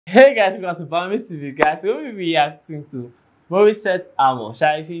Hey guys, welcome to RegenerationNationTV. Guys, we'll be reacting to Morissette Amon.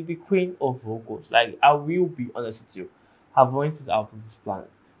 Shall she the queen of vocals? Like, I will be honest with you, her voice is out of this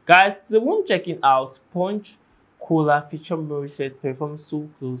planet. Guys, the one checking out Sponge Cola featuring Morissette performed So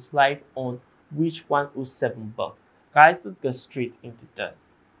Close live on Which 107 bucks. Guys, let's go straight into this.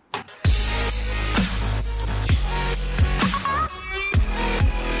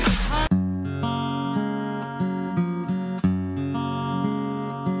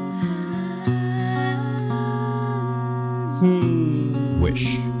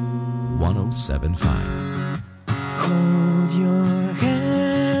 Wish 1075. Hold your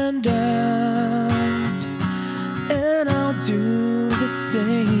hand out, and I'll do the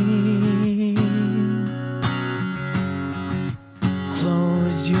same.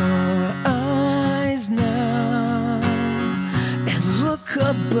 Close your eyes now and look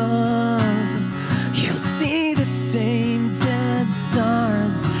above. You'll see the same dead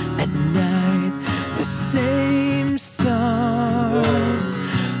stars at night, the same stars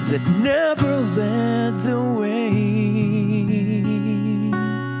that never led the way.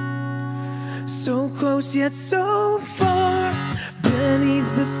 So close yet so far,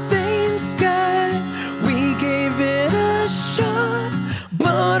 beneath the same sky. We gave it a shot,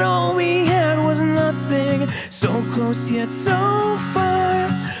 but all we had was nothing. So close yet so far,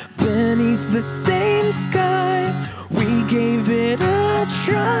 beneath the same sky. We gave it a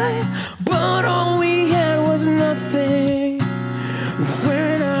try, but all we had was nothing.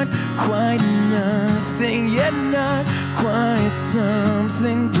 We're not quite nothing, yet not quite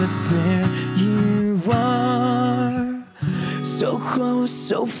something, but there you are, so close,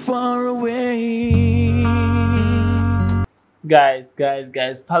 so far away. Guys,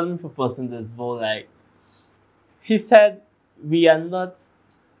 pardon me for posting this, but like, he said, we are not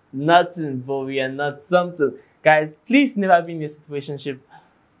nothing, but we are not something. Guys, please never be in a situationship.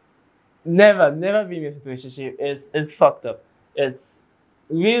 Never be in a situationship. It's fucked up. It's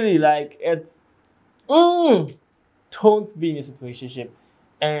really like, it's don't be in a situationship.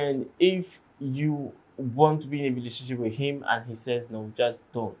 And if you want to be in a relationship with him and he says no,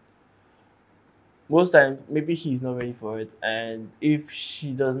 just don't. Most times maybe he's not ready for it, and if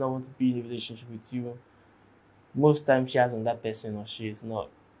she does not want to be in a relationship with you, most times she has another person or she is not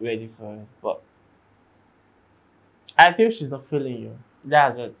ready for it. But I feel she's not feeling you.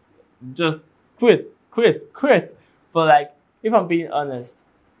 That's it. Just quit. But like, if I'm being honest,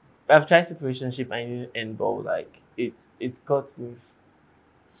 I've tried situationship and it didn't end well. Like, it got with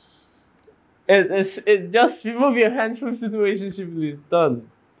it's just remove your hand from situationship, please. Done.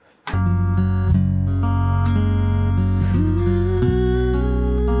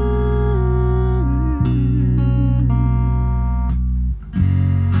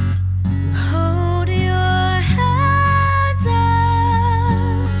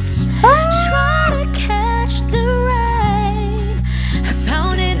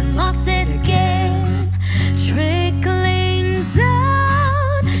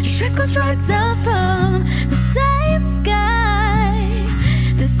 Right down from the same sky,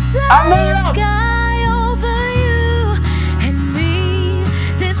 the same sky over you and me,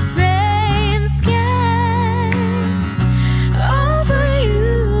 the same sky over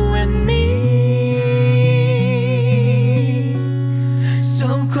you and me. So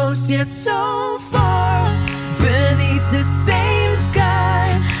close yet so far, beneath the same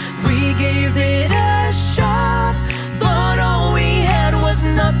sky. We gave it a shot, but all we had was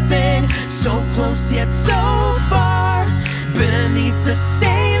nothing. So close yet so far, beneath the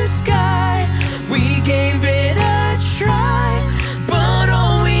same sky. We gave it a try, but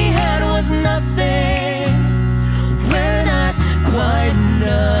all we had was nothing. We're not quite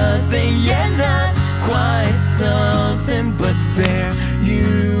nothing, yet not quite something, but there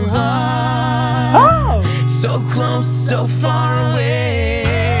you are, so close, so far away.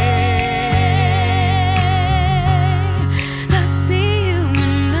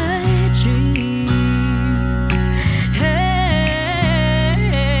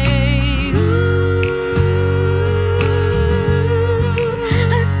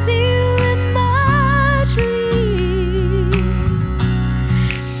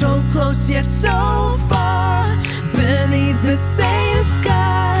 Yet so far, beneath the same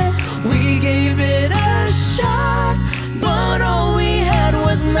sky. We gave it a shot, but all we had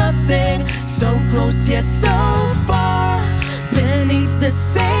was nothing. So close yet so far, beneath the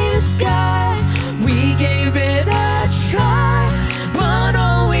same sky. We gave it a try, but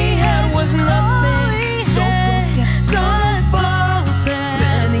all we had was nothing. So close yet so far,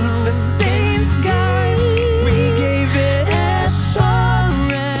 beneath the same sky. We gave it a shot,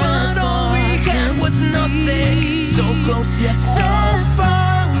 but all we had was nothing. So close yet so far.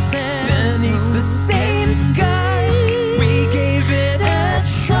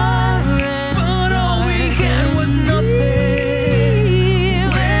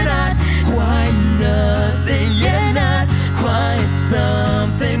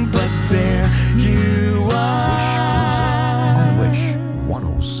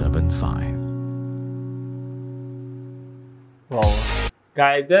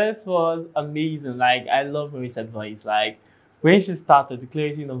 guys, this was amazing. Like, I love Morissette's voice. Like, when she started, the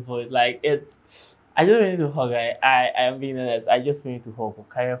clarity in her voice, like, I just wanted to hug her. I am being honest. I just wanted to hug her,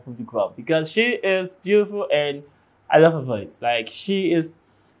 carry her from the ground because she is beautiful and I love her voice. Like, she's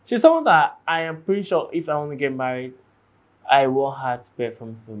someone that I am pretty sure if I want to get married, I want her to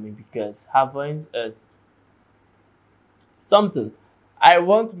perform for me because her voice is something. I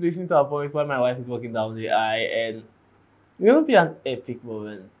want to listen to her voice while my wife is walking down the aisle, and it's gonna be an epic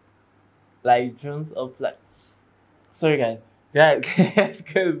moment. Like, drones up, like, sorry guys. Guys, let's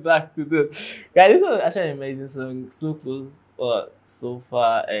get back to this. Guys, this was actually an amazing song. So close, so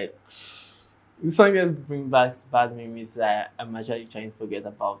far, and the song just brings back bad memories that I'm actually trying to forget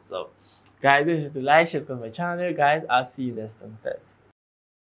about. So, guys, don't forget to like, share, subscribe to my channel. Guys, I'll see you next time.